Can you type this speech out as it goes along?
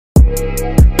Everybody,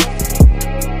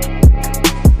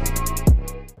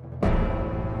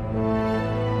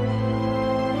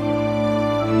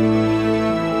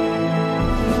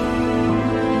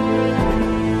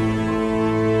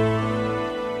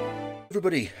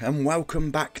 and welcome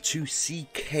back to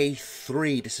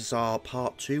CK3. This is our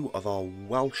part 2 of our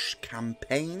Welsh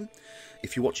campaign.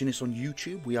 If you're watching this on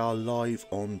YouTube, we are live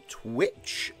on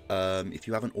Twitch. If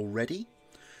you haven't already,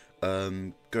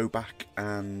 go back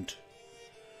and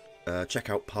check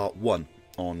out part 1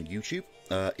 on YouTube.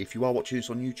 If you are watching this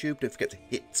on YouTube, don't forget to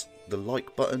hit the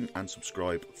like button and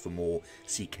subscribe for more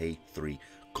CK3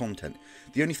 content.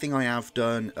 The only thing I have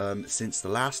done since the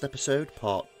last episode,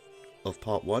 part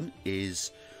 1,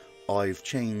 is I've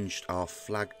changed our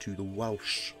flag to the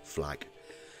Welsh flag.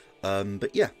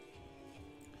 But yeah.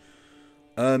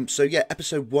 So yeah,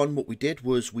 episode 1, what we did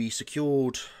was we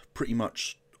secured pretty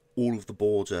much all of the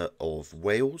border of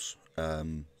Wales.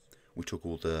 We took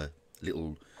all the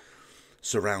little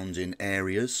surrounding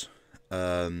areas,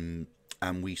 and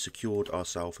we secured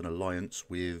ourselves an alliance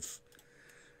with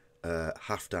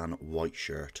Halfdan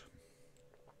Whiteshirt.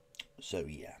 So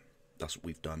yeah, that's what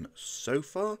we've done so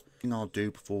far. The thing I'll do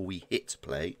before we hit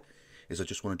play is I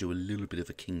just want to do a little bit of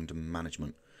a kingdom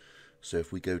management. So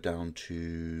if we go down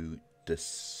to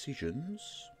decisions,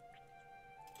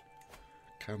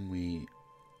 we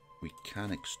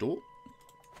can extort.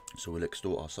 So we'll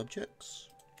extort our subjects.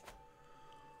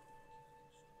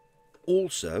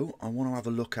 Also, I want to have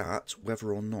a look at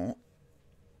whether or not,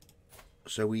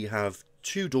 so we have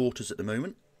 2 daughters at the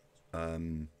moment.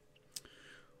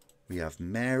 We have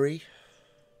Mary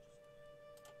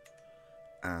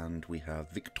and we have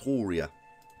Victoria.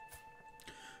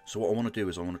 So what I want to do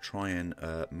is I want to try and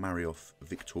marry off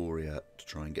Victoria to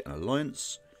try and get an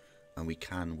alliance, and we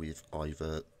can with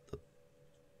either the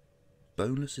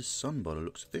Boneless's son by the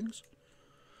looks of things,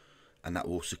 and that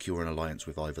will secure an alliance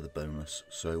with either the Boneless.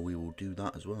 So we will do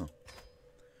that as well.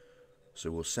 So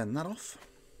we'll send that off.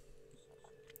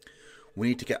 We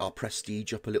need to get our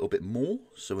prestige up a little bit more,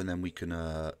 so and then we can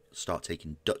start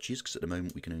taking duchies, because at the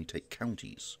moment we can only take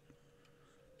counties.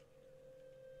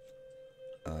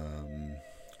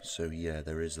 So yeah,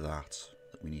 there is that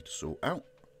we need to sort out.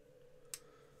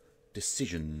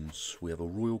 Decisions. We have a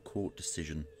royal court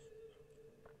decision.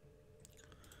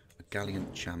 A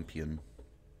gallant champion.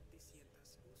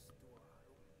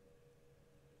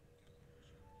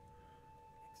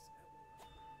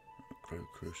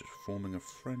 Crucius forming a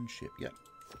friendship. Yep,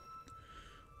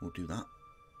 we'll do that.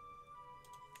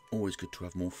 Always good to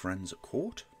have more friends at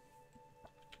court.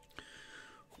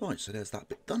 Right, so there's that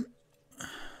bit done. I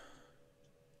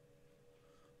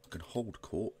can hold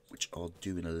court, which I'll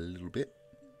do in a little bit.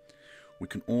 We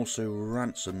can also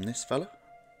ransom this fella,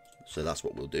 so that's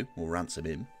what we'll do. We'll ransom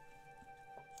him.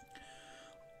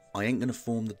 I ain't going to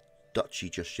form the duchy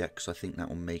just yet, because I think that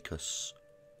will make us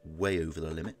way over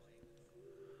the limit.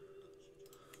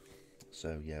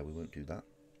 So yeah, we won't do that.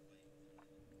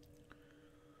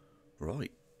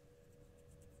 Right.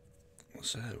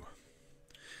 So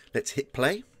let's hit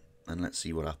play and let's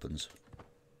see what happens.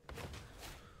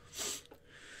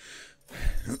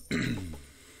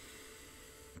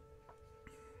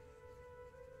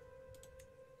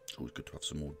 It's always good to have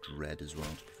some more dread as well,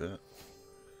 to be fair.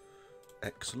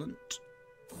 Excellent.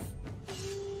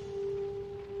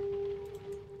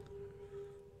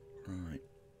 Right.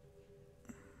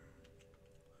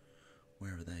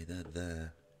 Where are they? They're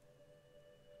there.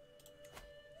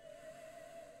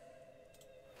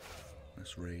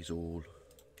 Let's raise all.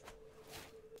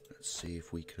 Let's see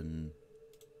if we can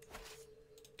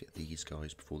get these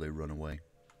guys before they run away.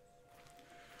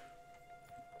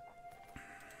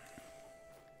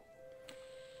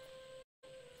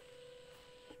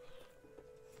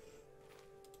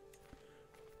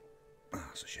 Ah,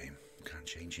 that's a shame. Can't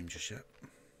change him just yet.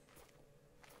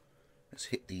 Let's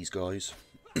hit these guys.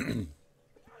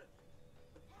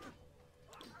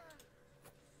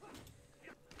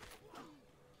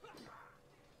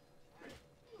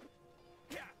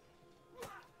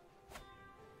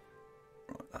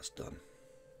 That's done.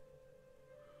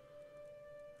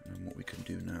 And what we can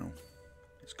do now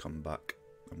is come back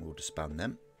and we'll disband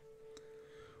them.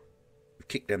 We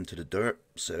kick them to the dirt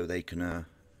so they can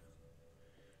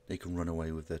run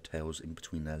away with their tails in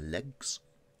between their legs.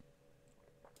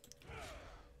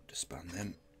 Disband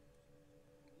them.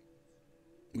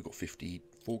 We got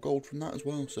 54 gold from that as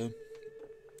well, so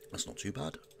that's not too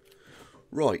bad.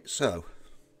 Right, so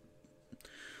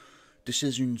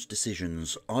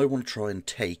decisions. I want to try and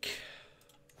take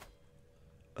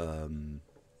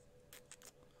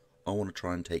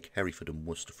Hereford and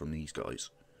Worcester from these guys.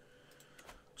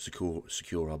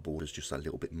 Secure our borders just a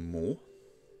little bit more.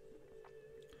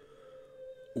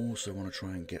 Also want to try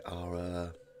and get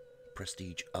our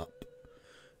prestige up.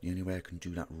 The only way I can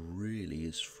do that really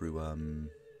is through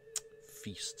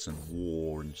feasts and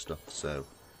war and stuff, so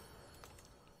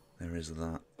there is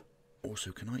that.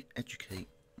 Also, can I educate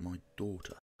my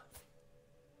daughter?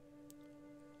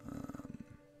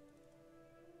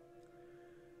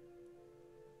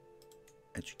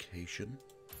 Education.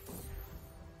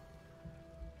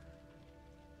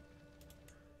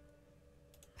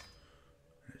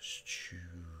 Let's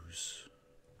choose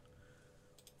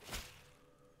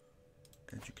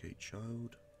educate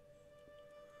child.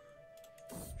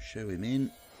 Show him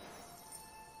in.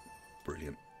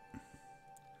 Brilliant.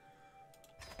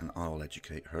 And I'll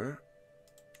educate her.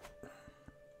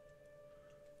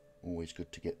 Always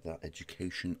good to get that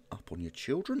education up on your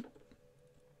children.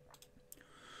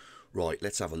 Right,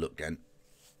 let's have a look then.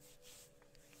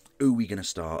 Who are we going to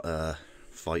start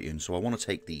fighting? So I want to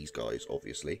take these guys,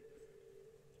 obviously.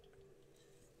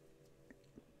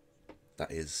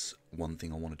 That is one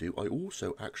thing I want to do. I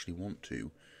also actually want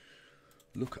to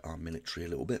look at our military a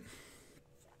little bit.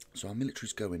 So our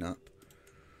military's going up.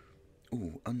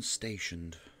 Ooh,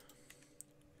 unstationed.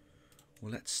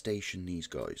 Well, let's station these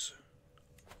guys.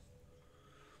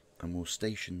 And we'll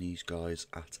station these guys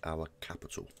at our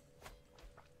capital.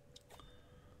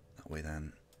 That way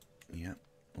then, yeah,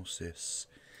 what's this?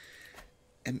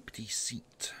 Empty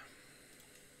seat.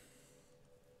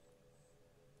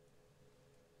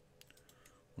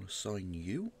 We'll assign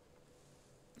you.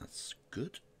 That's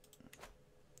good.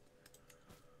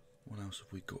 What else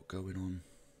have we got going on?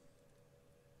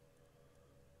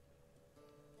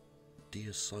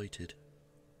 Deer sighted.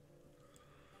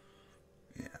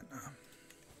 Yeah, no.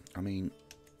 I mean,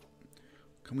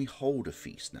 can we hold a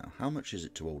feast now? How much is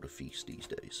it to hold a feast these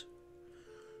days?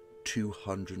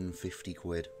 250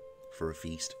 quid for a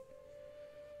feast.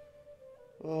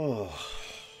 Oh,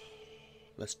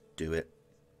 let's do it.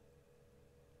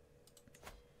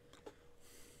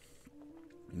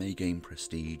 May gain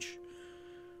prestige.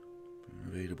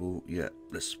 Available. Yeah,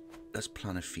 let's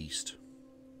plan a feast.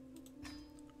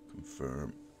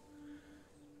 Confirm.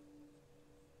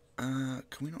 Can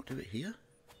we not do it here?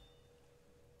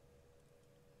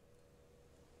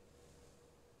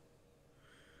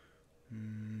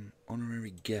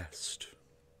 Honorary guest.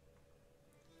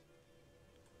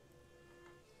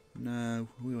 No,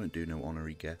 we won't do no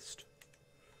honorary guest.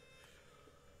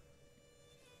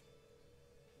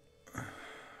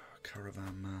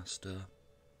 Caravan master.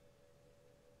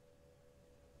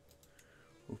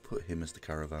 We'll put him as the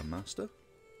caravan master.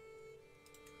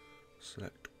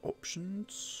 Select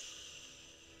options.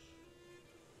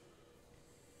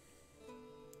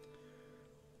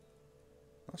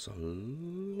 That's a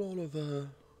lot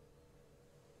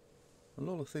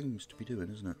of things to be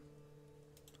doing, isn't it?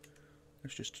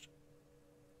 Let's just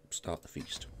start the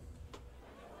feast.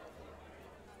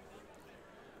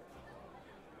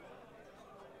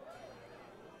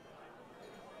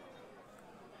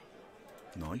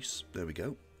 Nice. There we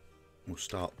go. We'll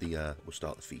start the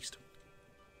feast.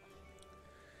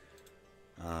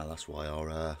 Ah, that's why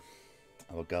our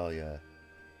guy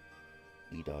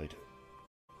he died,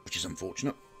 which is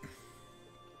unfortunate.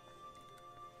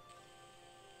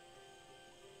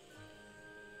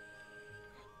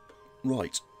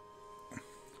 Right.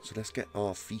 So let's get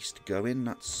our feast going.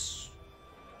 That's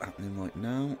happening right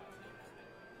now.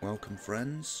 Welcome,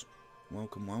 friends.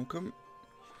 Welcome, welcome.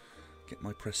 Get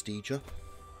my prestige up.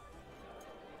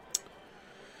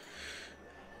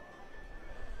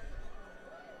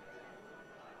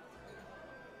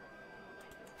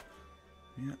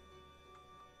 Yeah.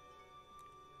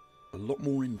 A lot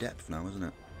more in depth now, isn't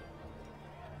it?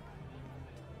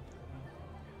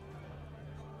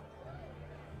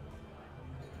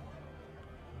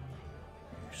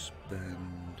 You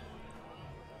spend...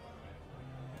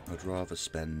 I'd rather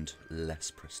spend less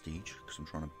prestige because I'm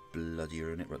trying to bloody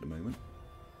earn it right at the moment.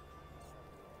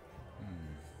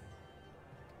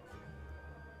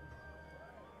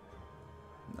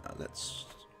 Nah,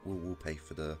 we'll pay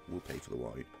for the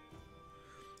wine.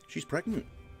 She's pregnant.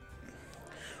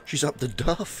 She's up the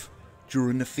duff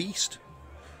during the feast.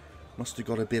 Must have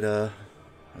got a bit of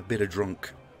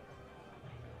drunk.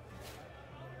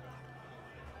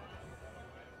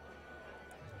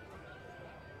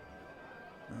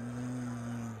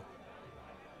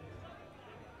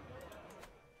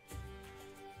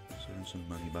 Send some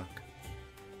money back.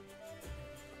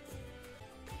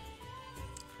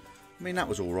 I mean, that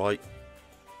was all right.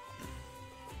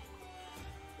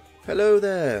 Hello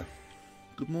there.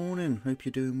 Good morning. Hope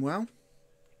you're doing well.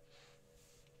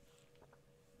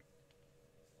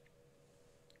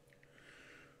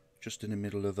 Just in the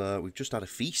middle of we've just had a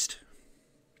feast.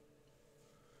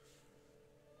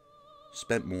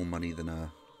 Spent more money than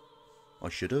I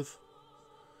should have.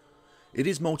 It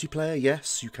is multiplayer,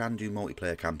 yes, you can do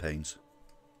multiplayer campaigns.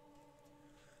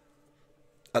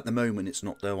 At the moment it's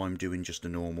not though, I'm doing just a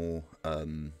normal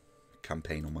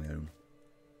campaign on my own.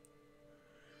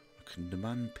 I can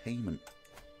demand payment.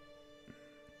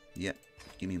 Yep,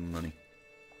 give me the money.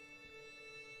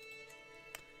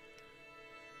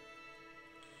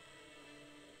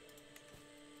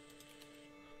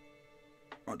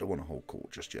 I don't want to hold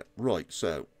court just yet. Right,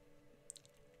 so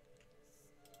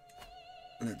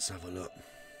let's have a look.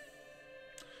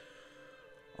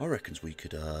 I reckons we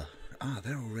could they're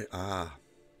already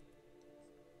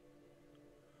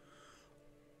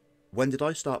When did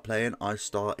I start playing? I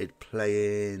started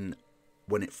playing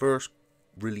when it first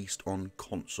released on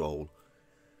console.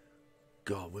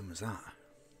 God, when was that?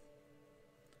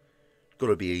 Got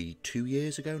to be 2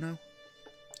 years ago now.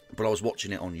 But I was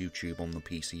watching it on YouTube on the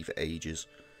PC for ages.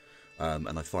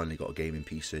 And I finally got a gaming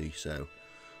PC, so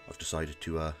I've decided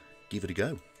to give it a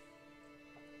go.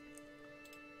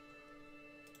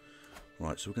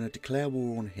 Right, so we're going to declare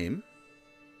war on him.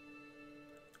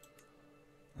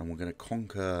 And we're going to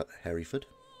conquer Hereford.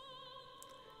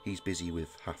 He's busy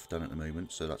with half done at the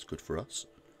moment, so that's good for us.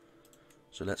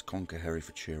 So let's conquer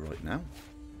Herefordshire right now.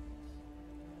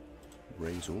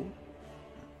 Raise all.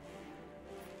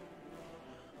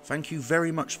 Thank you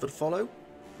very much for the follow.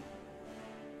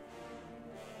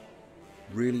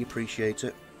 Really appreciate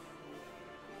it.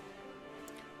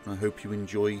 And I hope you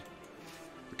enjoy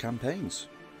the campaigns.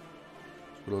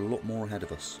 We've got a lot more ahead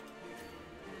of us.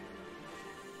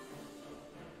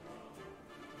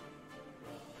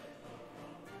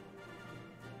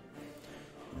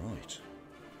 Right.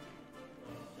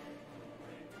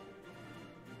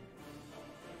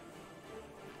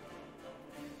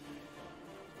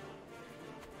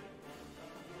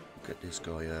 Get this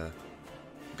guy,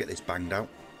 get this banged out.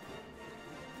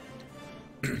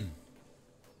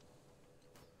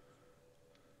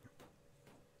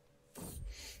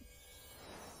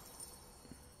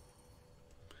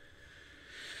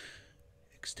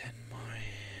 Extend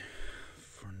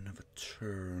for another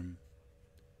term.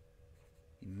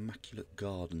 Immaculate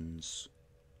Gardens.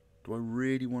 Do I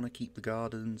really want to keep the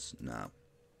gardens? No.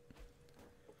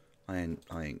 I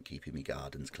ain't keeping me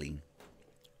gardens clean.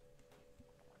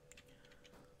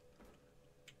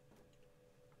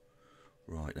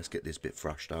 Right, let's get this bit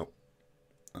thrashed out.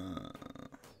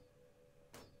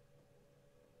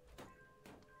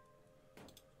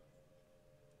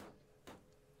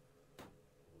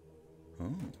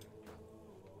 Oh,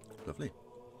 lovely.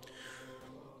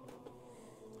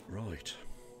 Right.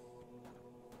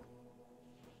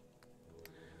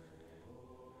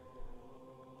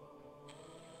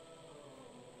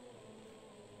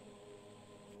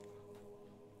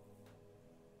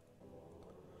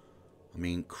 I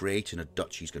mean, creating a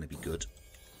duchy is going to be good.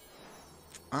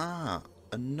 Ah,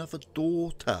 another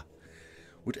daughter.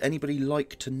 Would anybody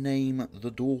like to name the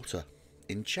daughter?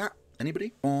 In chat,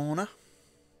 anybody? Honor.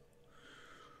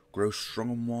 Grow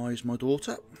strong and wise, my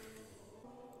daughter.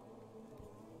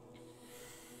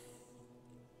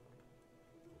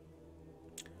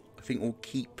 I think we'll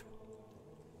keep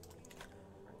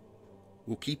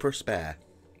her spare.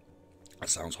 That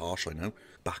sounds harsh, I know.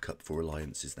 Backup for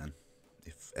alliances then.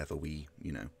 If ever we,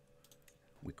 you know,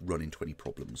 we run into any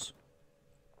problems.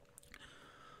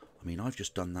 I mean, I've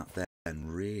just done that there,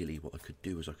 and really what I could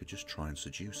do is I could just try and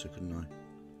seduce her, couldn't I?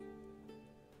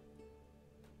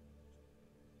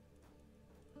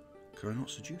 Could I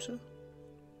not seduce her?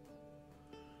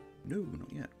 No,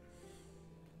 not yet.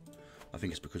 I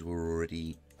think it's because we're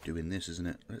already doing this, isn't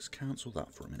it? Let's cancel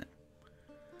that for a minute.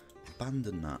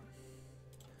 Abandon that.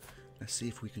 Let's see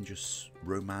if we can just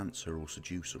romance her or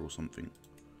seduce her or something.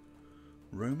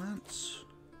 Romance?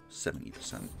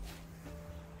 70%.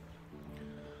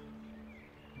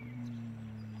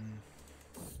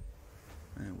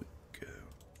 There we go.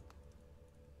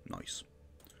 Nice.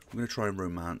 I'm going to try and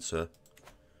romance her.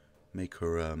 Make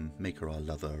her our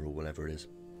lover or whatever it is.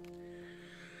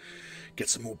 Get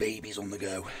some more babies on the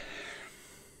go.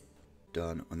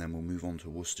 Done. And then we'll move on to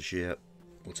Worcestershire.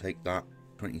 We'll take that.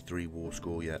 23 war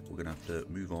score yet. We're going to have to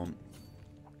move on.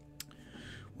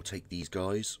 We'll take these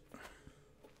guys.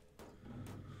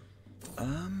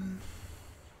 I'm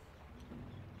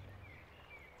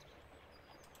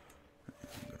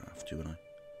going to have to, and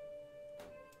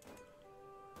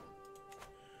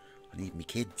I need me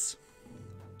kids.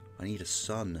 I need a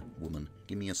son, woman.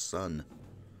 Give me a son.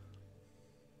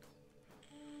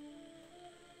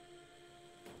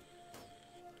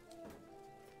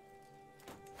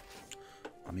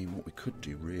 I mean, what we could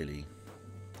do, really,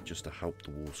 just to help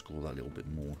the war score that little bit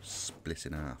more, split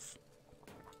in half.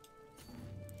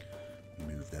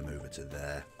 Move them over to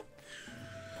there.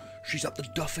 She's up the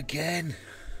duff again.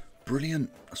 Brilliant.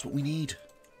 That's what we need.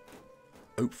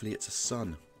 Hopefully it's a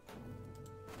son.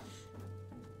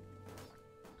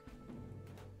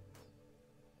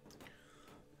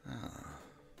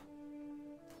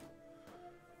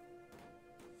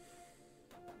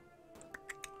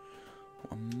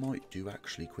 What I might do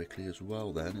actually quickly as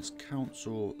well then is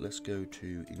council. Let's go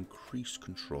to increase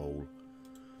control.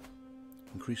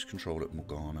 Increase control at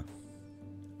Morgana.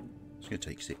 It's going to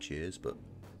take 6 years, but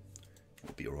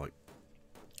it'll be alright.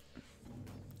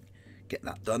 Get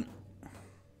that done.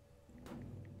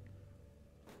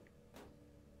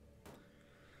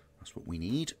 That's what we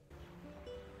need.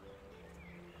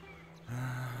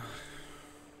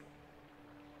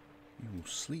 You will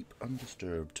sleep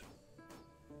undisturbed.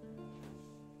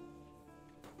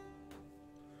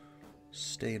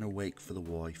 Staying awake for the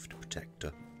wife to protect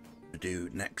her. To do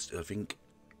next, I think,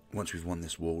 once we've won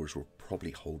this war, is we'll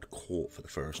probably hold court for the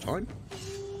first time.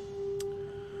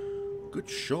 Good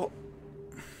shot.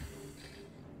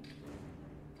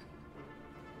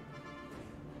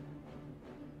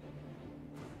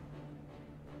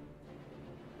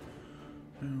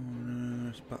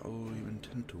 This battle you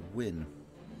intend to win.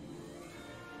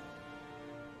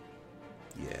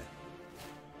 Yeah.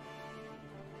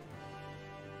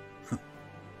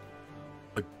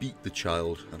 I beat the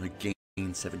child and I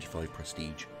gained 75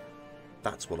 prestige.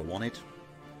 That's what I wanted.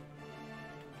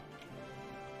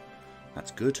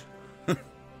 That's good.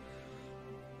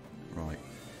 Right.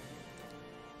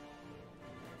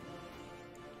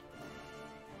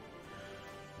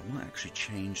 I might actually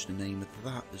change the name of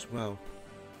that as well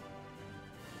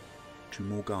to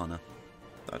Morgana.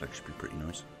 That'd actually be pretty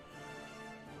nice.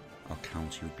 Our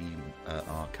county would be,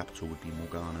 our capital would be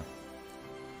Morgana.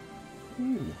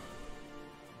 Ooh.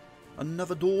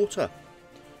 Another daughter.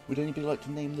 Would anybody like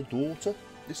to name the daughter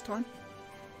this time?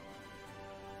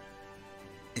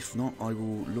 If not, I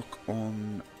will look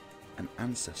on an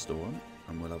ancestor one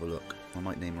and we'll have a look. I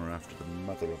might name her after the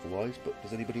mother otherwise, but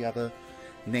does anybody have a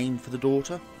name for the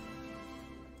daughter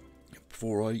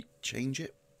before I change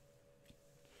it?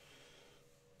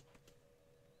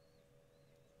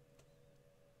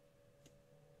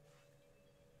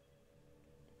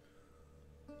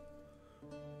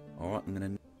 Alright, I'm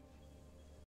going to...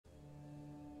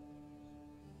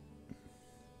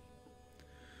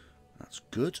 That's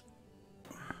good.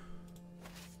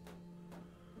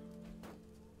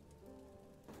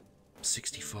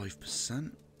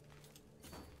 %65%.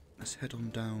 Let's head on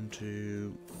down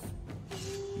to...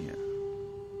 Yeah.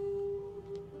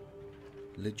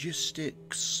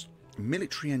 Logistics,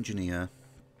 military engineer,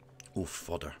 or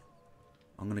fodder.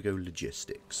 I'm going to go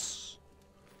logistics.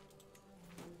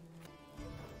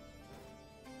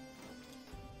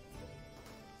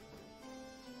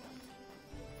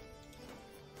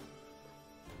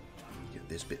 Get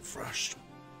this bit thrashed.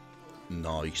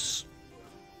 Nice.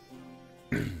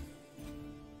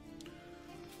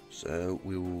 So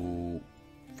we will,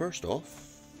 first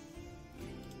off,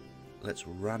 let's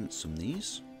ransom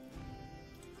these.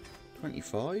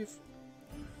 25.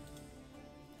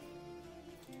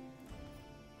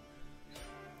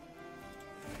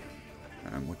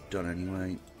 And we're done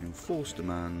anyway. Enforce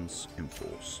demands,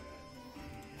 enforce.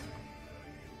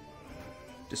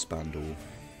 Disband all.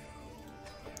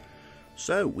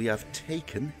 So we have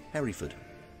taken Hereford.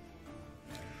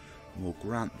 We'll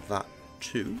grant that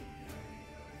to...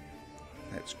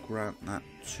 Let's grant that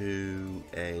to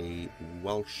a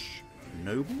Welsh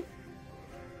noble.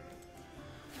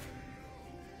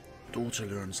 Daughter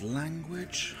learns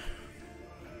language.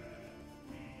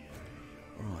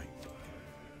 Right.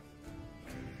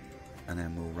 And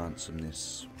then we'll ransom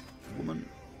this woman.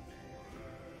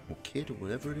 Or kid, or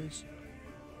whatever it is.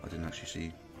 I didn't actually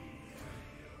see.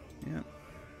 Yeah.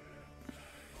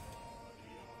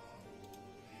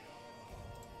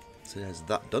 So there's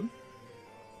that done.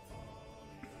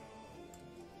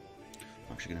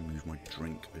 I'm actually going to move my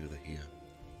drink over here.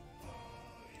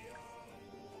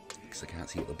 Because I can't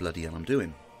see what the bloody hell I'm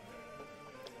doing.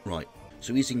 Right,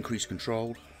 so he's increased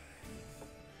control.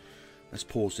 Let's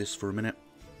pause this for a minute.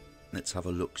 Let's have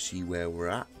a look, see where we're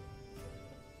at.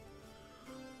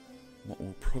 What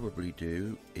we'll probably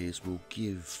do is we'll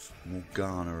give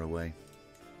Morgana away.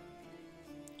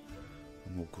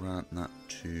 And we'll grant that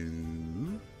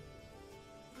to...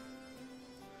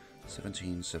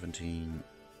 17, 17...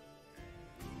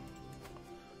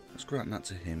 Let's grant that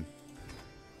to him.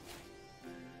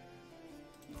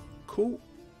 Cool.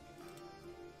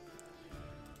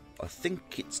 I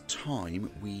think it's time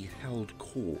we held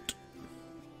court.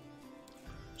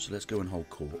 So let's go and hold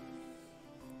court.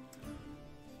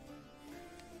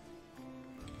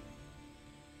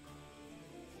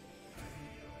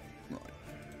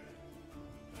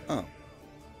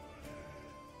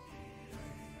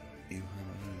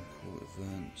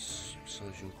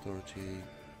 Exercise your authority.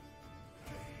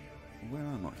 Where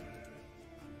am I?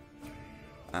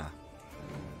 Ah.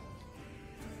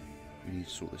 We need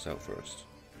to sort this out first.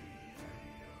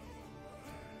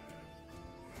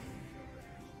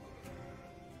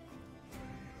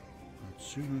 I'd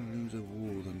sooner lose a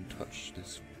war than touch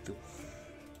this filth.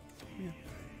 Yeah.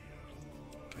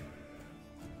 Okay.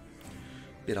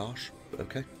 Bit harsh, but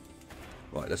okay.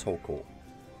 Right, let's hold court.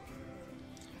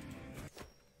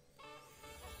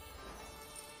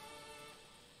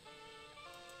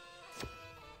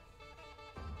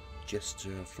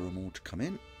 Gesture for them all to come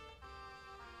in.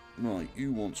 Right,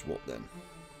 you wants what then?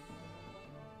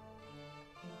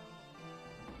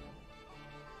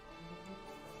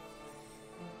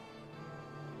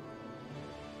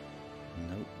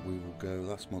 Nope, we will go.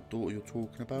 That's my daughter you're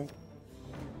talking about.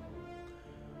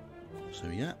 So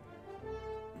yeah.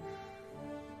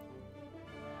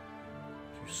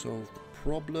 To solve the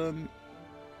problem,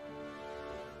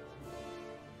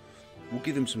 we'll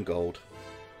give him some gold.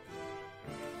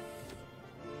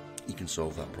 He can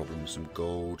solve that problem with some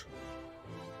gold.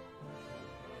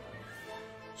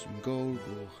 Some gold.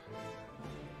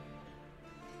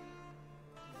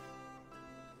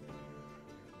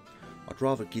 I'd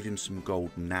rather give him some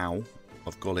gold now.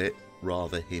 I've got it.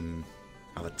 Rather him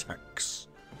have a tax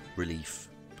relief,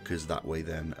 because that way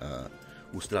then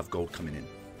we'll still have gold coming in.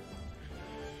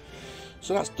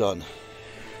 So that's done.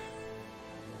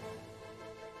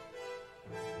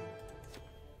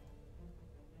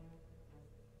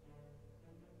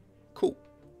 Cool.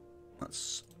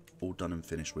 That's all done and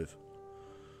finished with.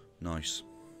 Nice.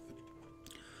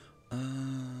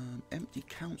 Empty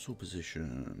council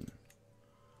position.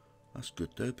 That's good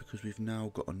though, because we've now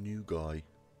got a new guy.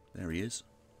 There he is.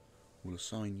 We'll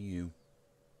assign you.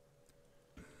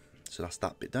 So that's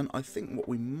that bit done. I think what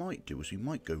we might do is we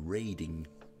might go raiding.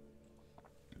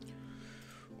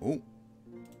 Oh.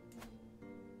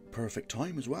 Perfect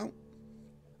time as well.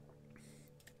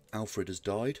 Alfred has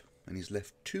died. And he's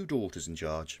left 2 daughters in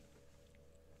charge.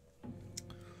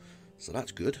 So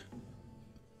that's good.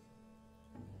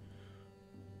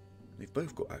 They've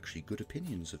both got actually good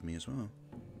opinions of me as well,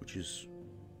 which is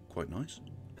quite nice.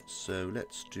 So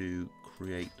let's do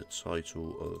create the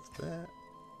title of there.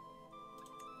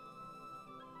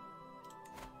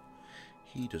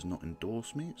 He does not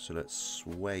endorse me, so let's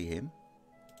sway him.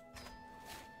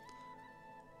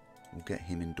 We'll get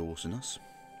him endorsing us.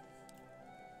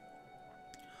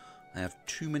 I have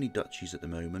too many duchies at the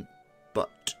moment,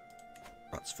 but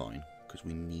that's fine because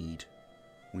we need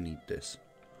this.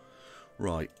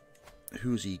 Right,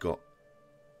 who's he got?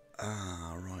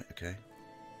 Ah, right, okay,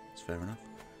 that's fair enough.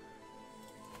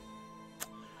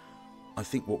 I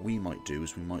think what we might do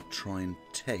is we might try and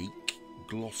take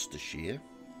Gloucestershire.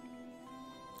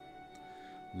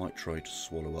 Might try to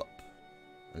swallow up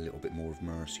a little bit more of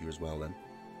Mercia as well then.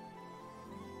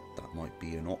 That might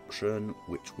be an option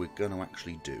which we're going to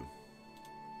actually do.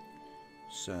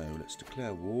 So let's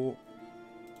declare war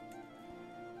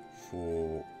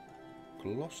for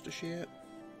Gloucestershire.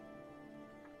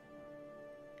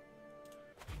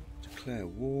 Declare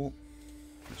war.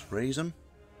 Let's raise them.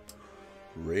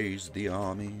 Raise the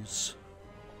armies.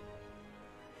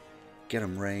 Get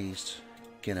them raised.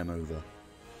 Get them over.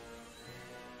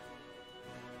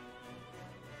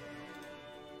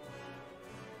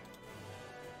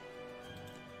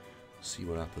 See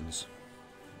what happens.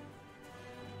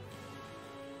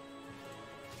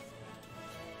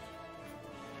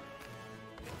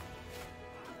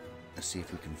 Let's see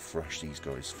if we can thrash these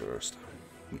guys first,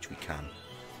 which we can.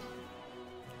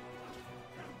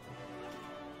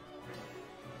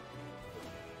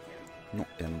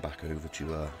 Knock them back over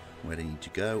to where they need to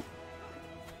go.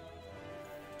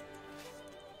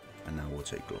 And now we'll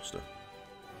take Gloucester.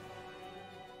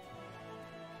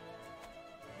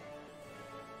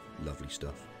 Lovely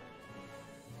stuff.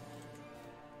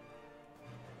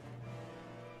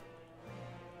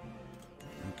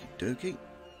 Okie dokie.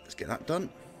 Let's get that done.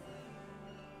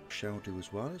 Shall do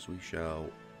as well as we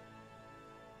shall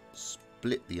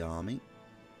split the army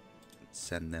and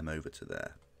send them over to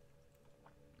there.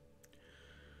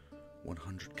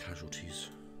 100 casualties.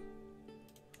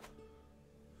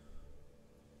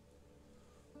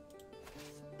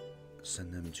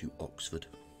 Send them to Oxford.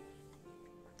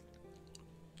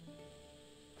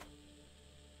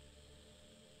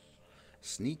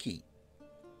 Sneaky.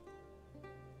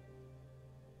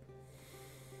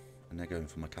 And they're going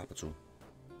for my capital.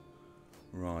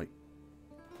 Right.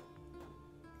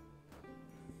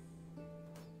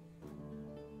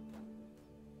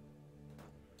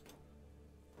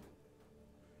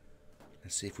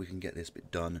 Let's see if we can get this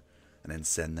bit done and then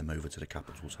send them over to the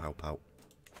capital to help out.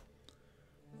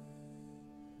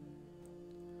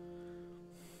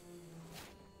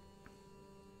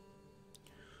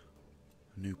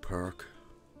 New perk.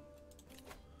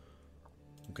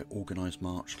 We'll get organised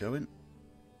march going.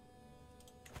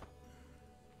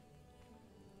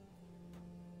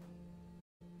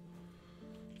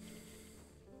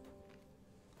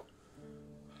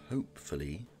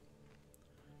 Hopefully,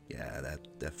 yeah,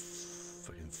 they're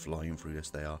fucking flying through this.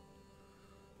 They are,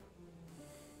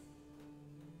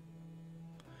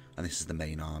 and this is the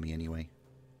main army anyway.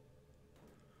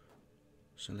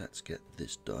 So let's get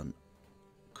this done.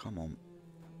 Come on,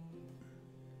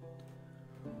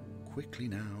 quickly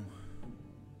now.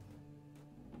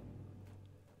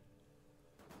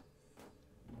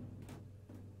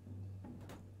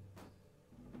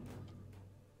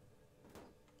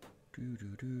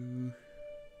 Do.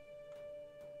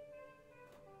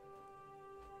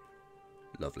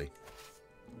 Lovely.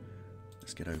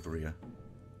 Let's get over here.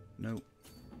 No.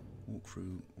 Walk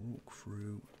through. Walk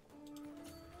through.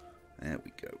 There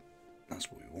we go.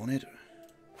 That's what we wanted.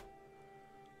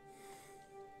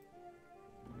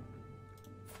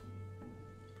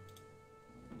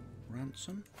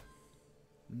 Ransom?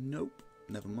 Nope.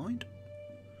 Never mind.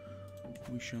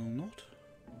 We shall not.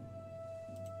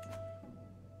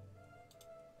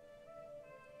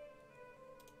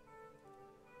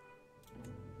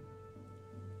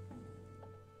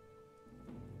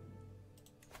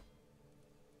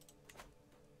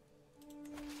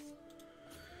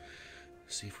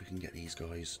 See if we can get these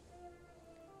guys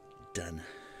done.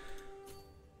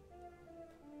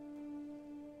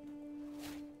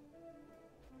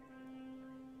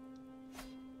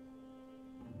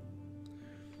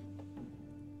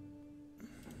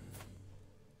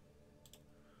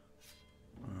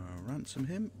 Ransom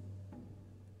him.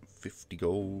 50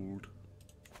 gold.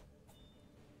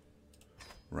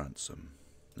 Ransom.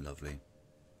 Lovely.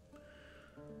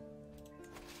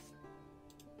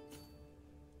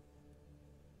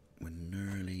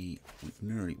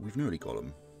 We've nearly got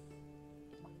them.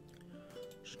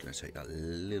 Just going to take that a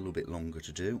little bit longer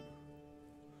to do,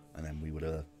 and then we would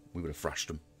have thrashed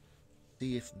them.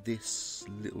 See if this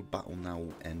little battle now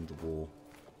will end the war.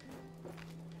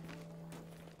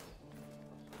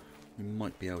 We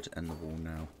might be able to end the war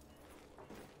now.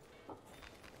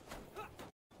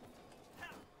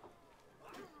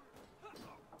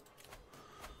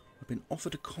 I've been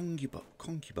offered a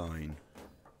concubine.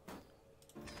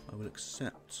 I will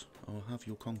accept. I'll have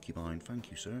your concubine.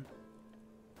 Thank you, sir.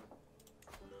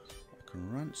 I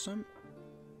can ransom.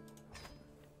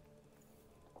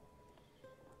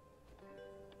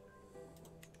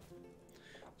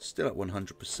 Still at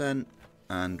 100%,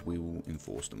 and we will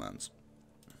enforce demands.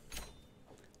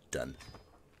 Done.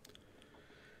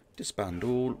 Disband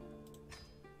all.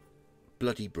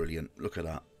 Bloody brilliant. Look at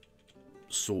that.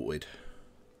 Sorted.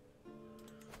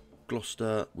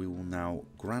 Gloucester, we will now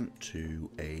grant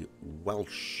to a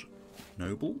Welsh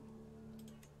noble.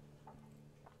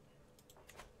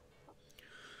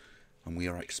 And we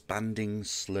are expanding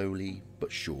slowly but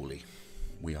surely.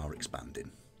 We are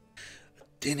expanding.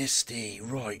 Dynasty,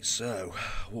 right, so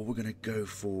what we're going to go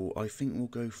for, I think we'll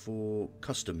go for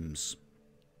customs,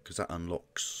 because that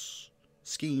unlocks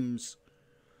schemes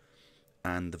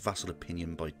and the vassal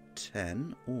opinion by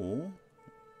 10, or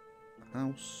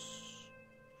house.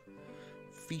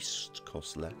 Feast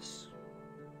costs less.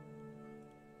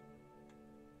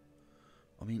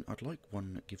 I mean, I'd like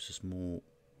one that gives us more.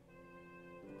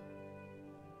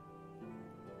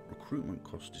 Recruitment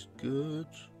cost is good.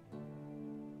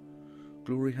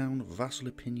 Glory Hound, Vassal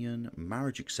Opinion,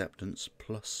 Marriage Acceptance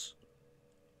plus.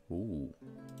 Ooh,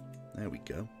 there we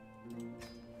go.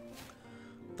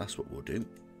 That's what we'll do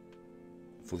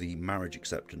for the Marriage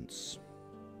Acceptance,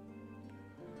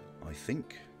 I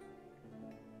think.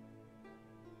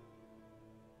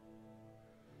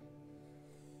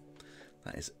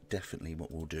 That is definitely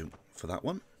what we'll do for that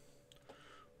one.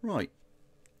 Right,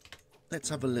 let's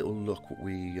have a little look what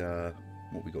we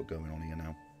got going on here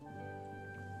now.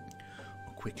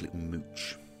 A quick little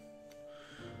mooch.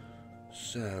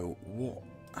 So, what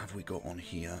have we got on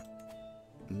here?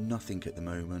 Nothing at the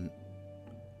moment.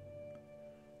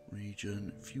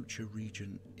 Region, future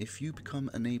region. If you become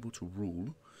unable to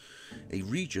rule, a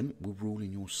region will rule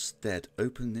in your stead.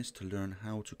 Open this to learn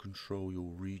how to control your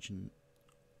region.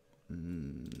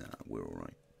 Nah, we're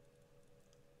alright.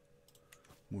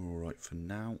 We're alright for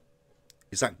now.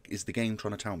 Is the game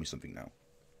trying to tell me something now?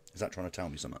 Is that trying to tell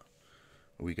me something?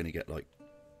 Are we going to get, like,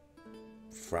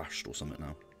 thrashed or something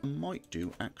now? I might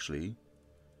do, actually,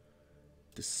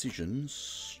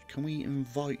 decisions. Can we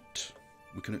invite...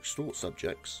 We can extort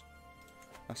subjects.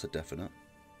 That's a definite.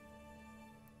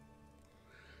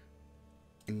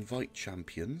 Invite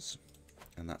champions.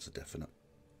 And that's a definite.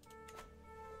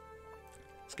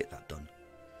 Let's get that done.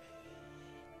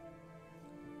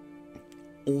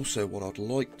 Also, what I'd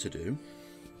like to do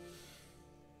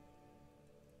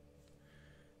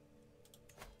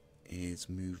is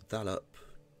move that up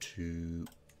to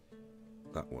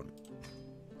that one.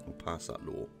 We'll pass that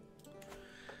law.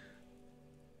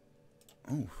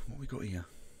 Oh, what we got here?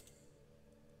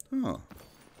 Oh,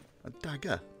 a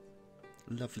dagger.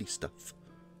 Lovely stuff.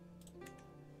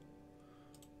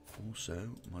 Also,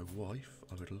 my wife,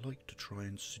 I would like to try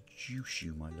and seduce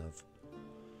you, my love.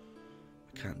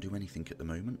 I can't do anything at the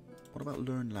moment. What about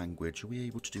learn language? Are we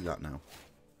able to do that now?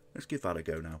 Let's give that a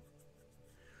go now.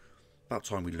 About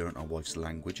time we learnt our wife's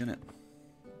language, innit?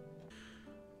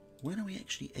 When are we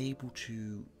actually able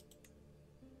to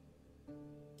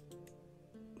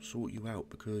sort you out?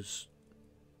 Because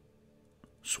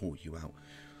sort you out.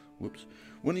 Whoops.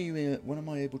 When are you? When am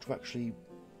I able to actually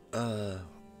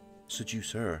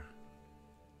seduce her?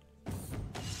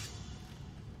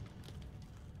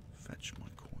 Fetch my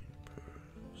coin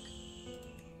purse.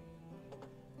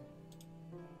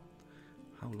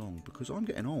 How long? Because I'm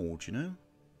getting old, you know.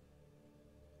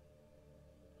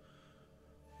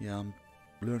 Yeah, I'm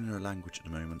learning her language at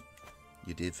the moment.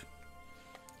 You div.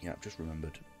 Yeah, I've just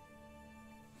remembered.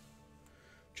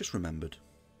 Just remembered.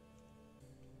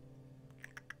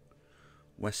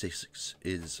 Wessex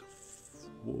is...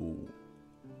 Whoa.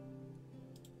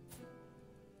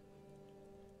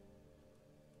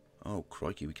 Oh,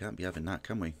 crikey, we can't be having that,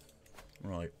 can we?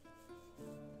 Right.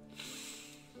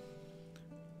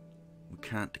 We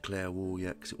can't declare war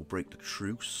yet because it will break the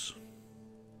truce.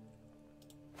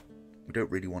 We don't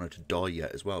really want her to die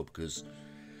yet as well because...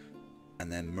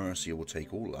 And then Mercia will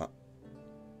take all that.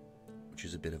 Which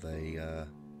is a bit of a...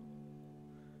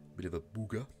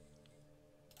 booger.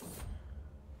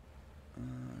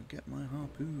 Get my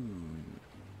harpoon.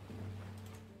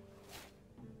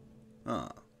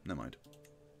 Ah, never mind.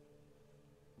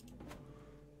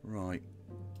 Right.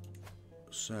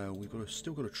 So we've got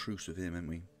still got a truce with him, haven't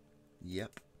we?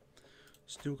 Yep.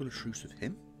 Still got a truce with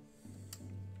him.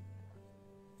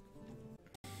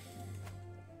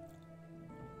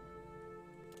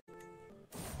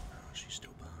 Oh, she's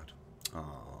still bad.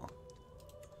 Ah,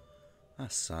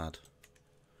 that's sad.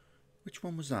 Which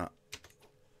one was that?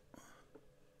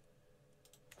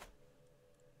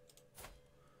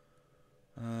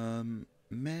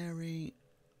 Mary,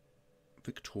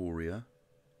 Victoria,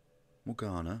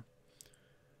 Morgana.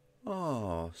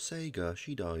 Oh, Sega,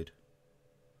 she died.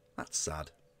 That's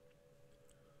sad.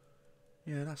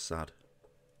 Yeah, that's sad.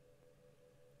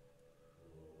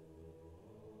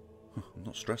 I'm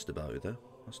not stressed about it though.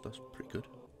 That's pretty good.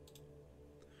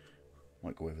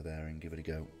 Might go over there and give it a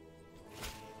go.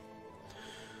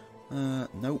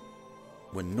 Nope.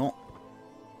 We're not.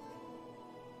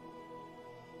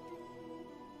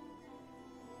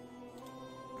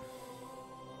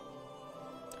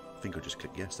 I think I just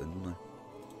clicked yes then, didn't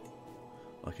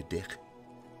I? Like a dick.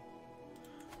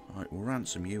 Alright, we'll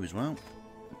ransom you as well.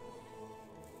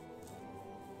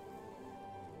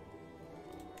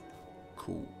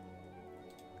 Cool.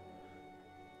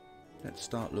 Let's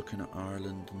start looking at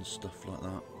Ireland and stuff like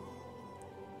that.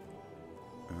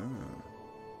 Ah.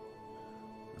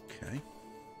 Okay.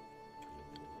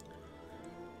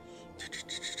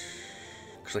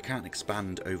 Because I can't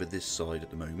expand over this side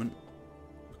at the moment.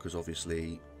 Because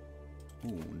obviously...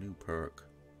 Ooh, new perk.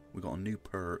 We got a new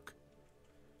perk.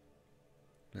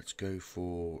 Let's go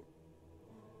for...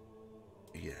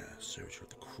 Yeah, search for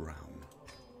the crown.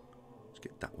 Let's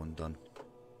get that one done.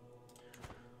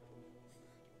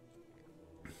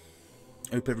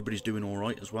 Hope everybody's doing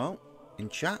alright as well in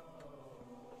chat.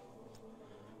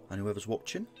 And whoever's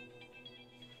watching.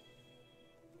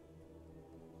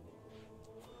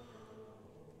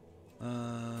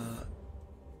 A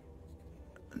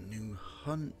new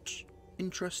hunt.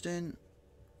 Interesting.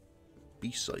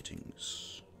 Beast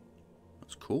sightings.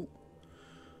 That's cool.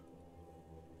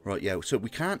 Right, yeah, so we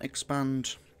can't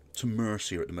expand to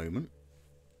Mercia at the moment.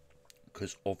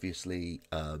 Because obviously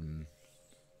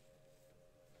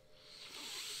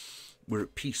we're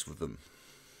at peace with them.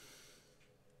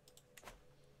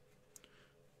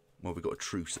 Well, we've got a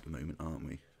truce at the moment, aren't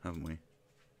we? Haven't we?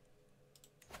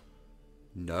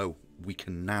 No, we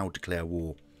can now declare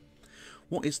war.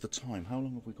 What is the time? How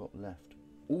long have we got left?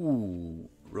 Ooh,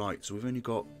 right, so we've only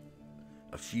got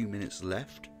a few minutes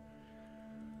left.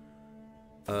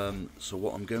 So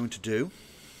what I'm going to do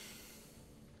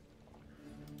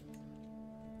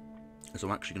is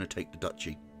I'm actually going to take the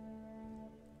duchy.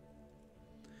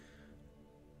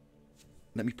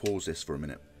 Let me pause this for a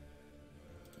minute.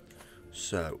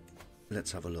 So,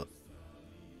 let's have a look.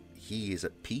 He is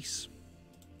at peace.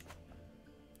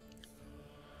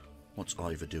 What's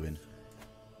Ivor doing?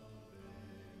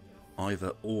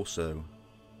 Ivor also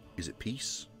is at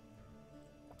peace.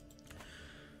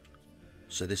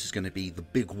 So this is going to be the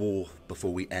big war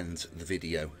before we end the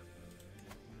video.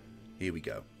 Here we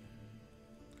go.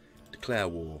 Declare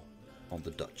war on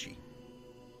the duchy.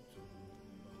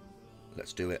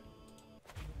 Let's do it.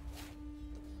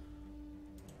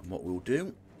 And what we'll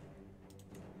do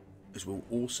is we'll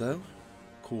also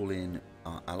call in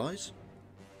our allies.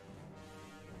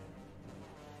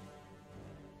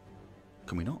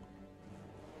 Can we not?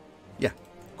 Yeah,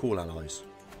 call allies.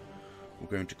 We're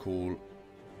going to call,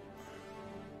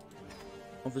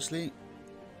 obviously,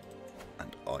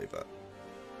 and Ivor.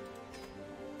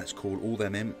 Let's call all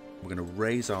them in. We're going to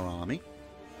raise our army.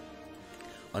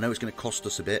 I know it's going to cost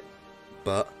us a bit,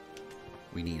 but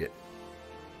we need it.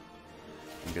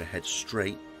 I'm going to head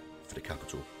straight for the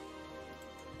capital.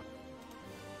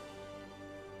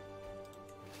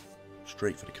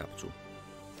 Straight for the capital.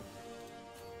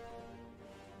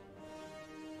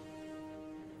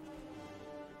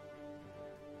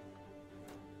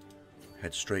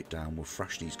 Head straight down. We'll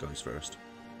thrash these guys first.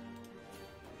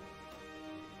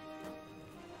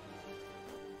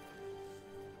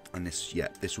 And this, yeah,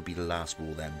 this will be the last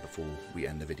war then before we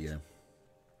end the video.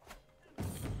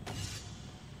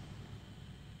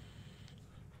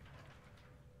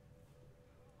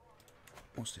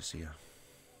 What's this here?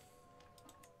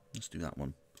 Let's do that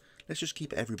one. Let's just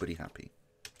keep everybody happy.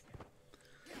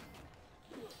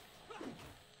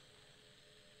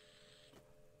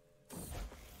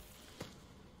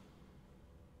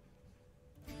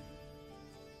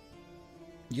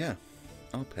 Yeah,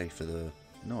 I'll pay for the...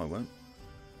 No, I won't.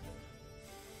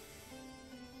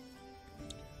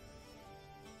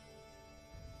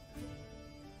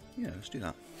 Yeah, let's do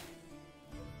that.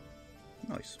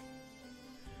 Nice.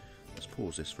 Let's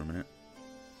pause this for a minute.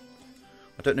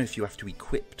 I don't know if you have to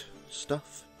equip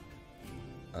stuff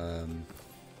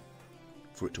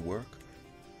for it to work,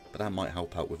 but that might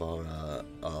help out with our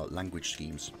language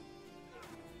schemes.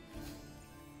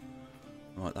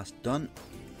 Right, that's done.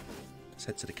 Let's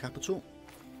head to the capital.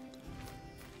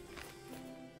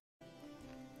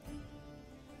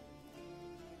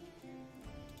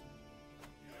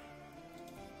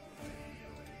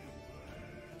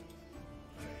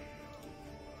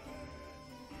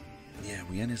 Yeah,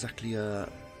 we ain't exactly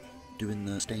doing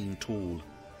the staying tall.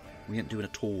 We ain't doing a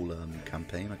tall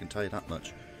campaign, I can tell you that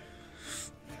much.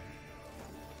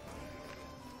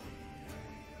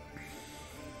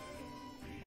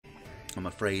 I'm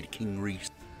afraid King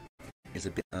Rhys is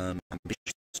a bit ambitious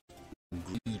and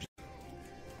greedy.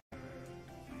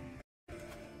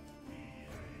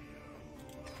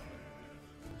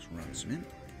 Let's ransom him.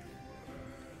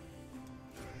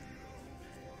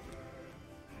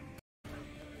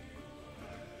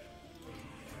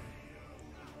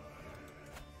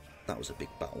 That was a big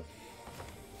battle.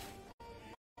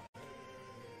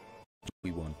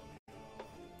 We won.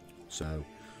 So,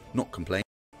 not complaining.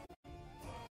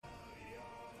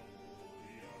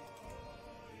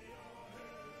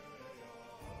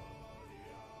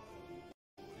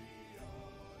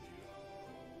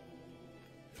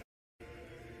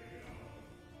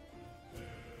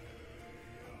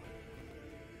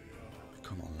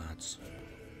 Come on, lads.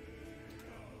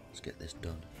 Let's get this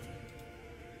done.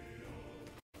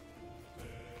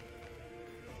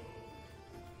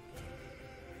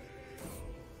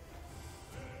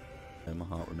 My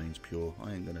heart remains pure.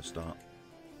 I ain't gonna start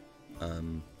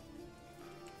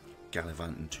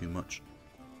gallivanting too much.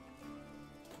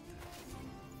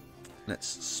 Let's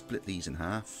split these in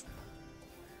half,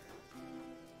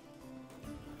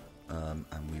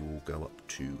 and we will go up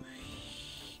to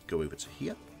over to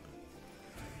here.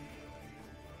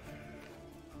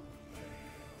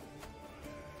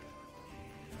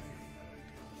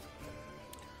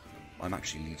 I'm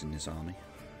actually leading this army.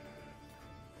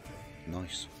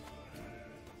 Nice.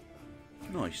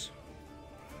 Nice.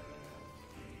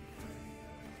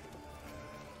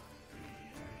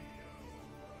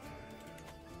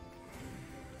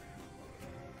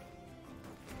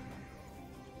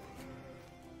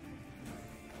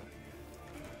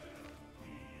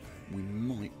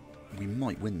 We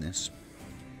might win this.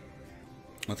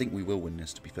 I think we will win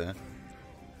this, to be fair.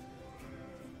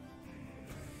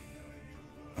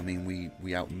 I mean,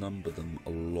 we outnumber them a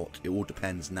lot. It all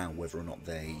depends now whether or not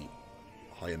they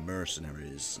hire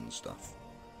mercenaries and stuff.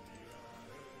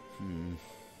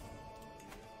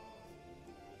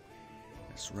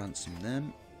 Let's ransom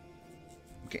them.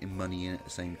 We're getting money in at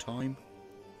the same time.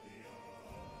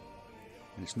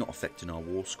 And it's not affecting our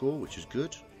war score, which is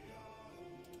good.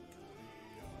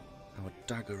 Our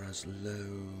dagger has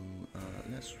low...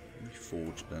 let's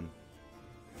reforge then.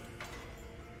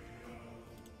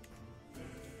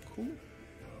 Cool.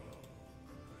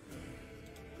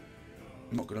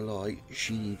 going to lie,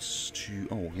 she needs to...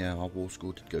 Oh, yeah, our war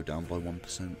score did go down by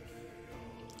 1%.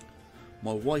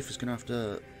 My wife is going to have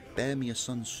to bear me a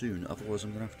son soon, otherwise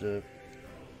I'm going to have to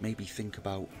maybe think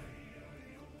about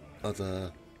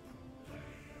other...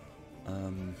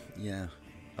 yeah,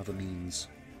 other means.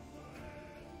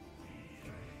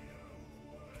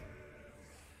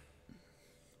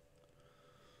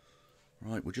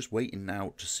 Right, we're just waiting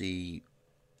now to see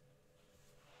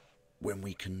when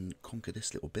we can conquer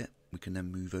this little bit. We can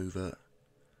then move over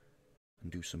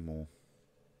and do some more.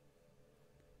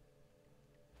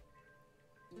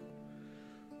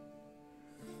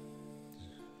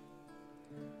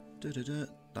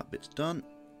 That bit's done.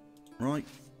 Right,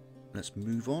 let's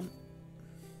move on.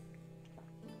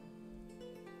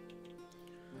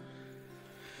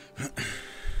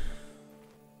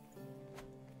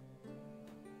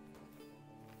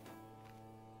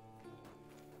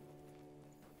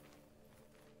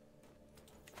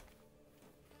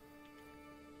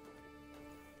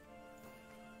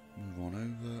 Move on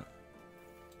over.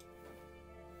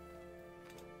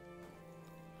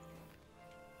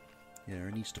 Yeah,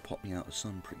 it needs to pop me out the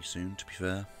sun pretty soon, to be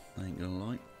fair. I ain't gonna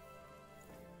lie.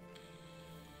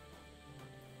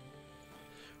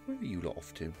 Where are you lot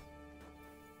off to?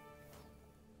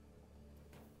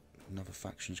 Another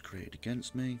faction's created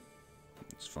against me.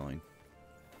 It's fine.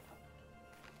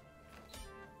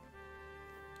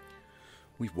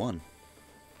 We've won.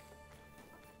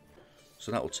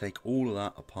 So that will take all of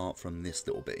that apart from this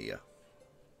little bit here.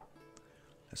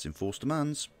 Let's enforce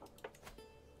demands.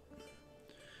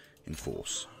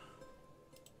 Enforce.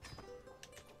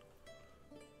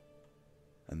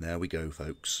 And there we go,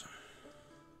 folks.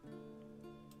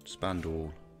 Expand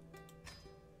all.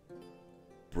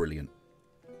 Brilliant.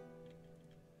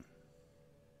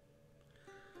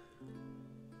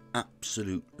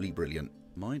 Absolutely brilliant.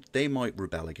 They might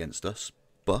rebel against us,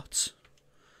 but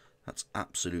that's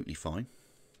absolutely fine.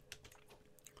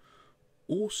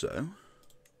 Also,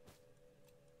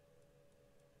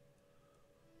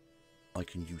 I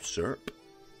can usurp,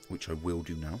 which I will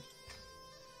do now.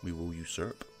 We will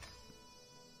usurp.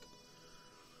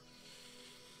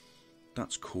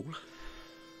 That's cool.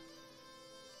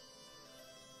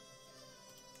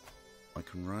 I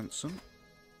can ransom.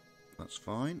 That's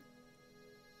fine.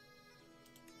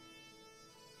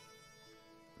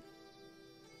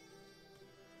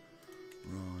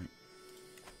 Right.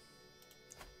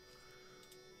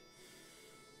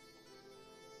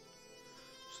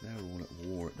 So they're all at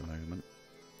war at the moment.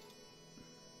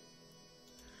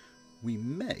 We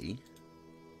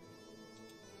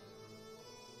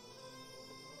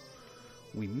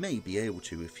may be able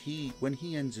to, if when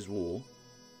he ends his war,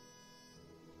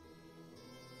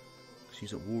 because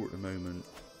he's at war at the moment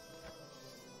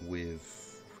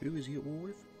with, who is he at war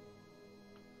with?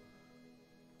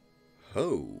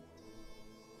 Ho!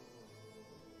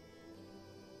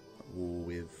 At war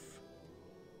with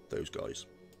those guys.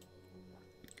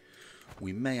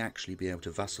 We may actually be able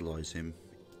to vassalize him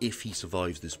if he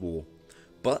survives this war,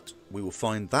 but we will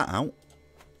find that out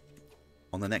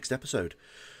on the next episode.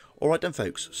 Alright then,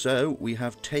 folks, so we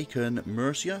have taken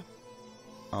Mercia,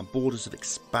 our borders have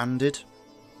expanded,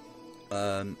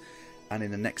 and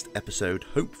in the next episode,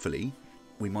 hopefully,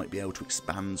 we might be able to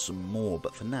expand some more,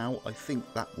 but for now, I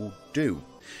think that will do.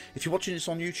 If you're watching this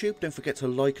on YouTube, don't forget to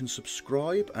like and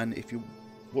subscribe, and if you're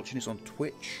watching this on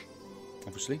Twitch,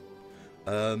 obviously,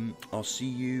 I'll see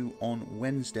you on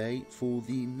Wednesday for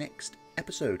the next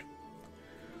episode.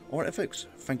 Alright then, folks,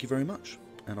 thank you very much,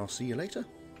 and I'll see you later.